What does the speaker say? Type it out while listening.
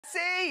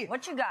See?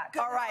 What you got?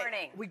 All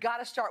right. We got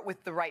to start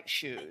with the right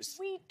shoes.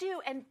 We do,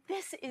 and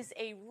this is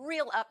a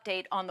real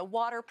update on the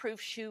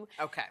waterproof shoe.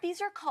 Okay.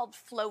 These are called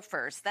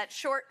Floafers. That's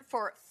short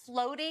for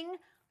floating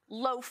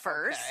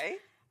loafers. Okay.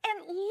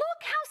 And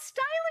look how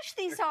stylish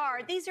these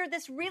are. These are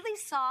this really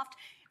soft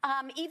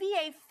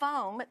EVA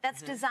foam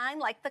that's designed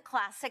like the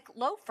classic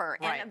loafer.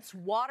 Right. And it's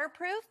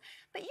waterproof,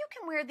 but you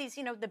can wear these,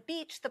 the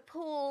beach, the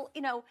pool,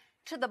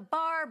 to the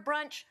bar,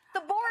 brunch,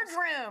 the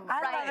boardroom.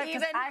 I love it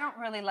because I don't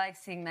really like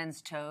seeing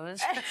men's toes.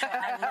 So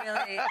I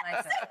really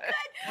like it.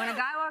 When a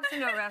guy walks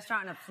into a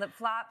restaurant in a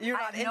flip-flop, You're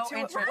I not have no into it?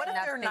 interest What in if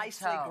that they're big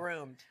nicely toe.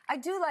 groomed? I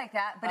do like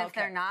that, but if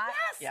they're not...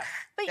 Yes. Yeah.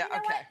 But you know okay.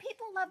 what?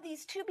 People love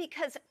these too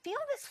because feel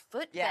this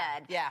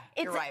footbed. Yeah,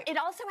 you're right. It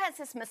also has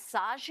this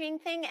massaging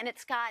thing, and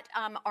it's got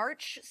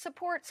arch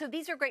support. So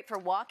these are great for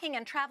walking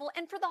and travel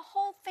and for the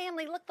whole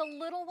family. Look, the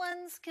little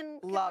ones can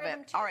Love wear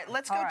them it. too. All right,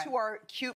 let's go to our cute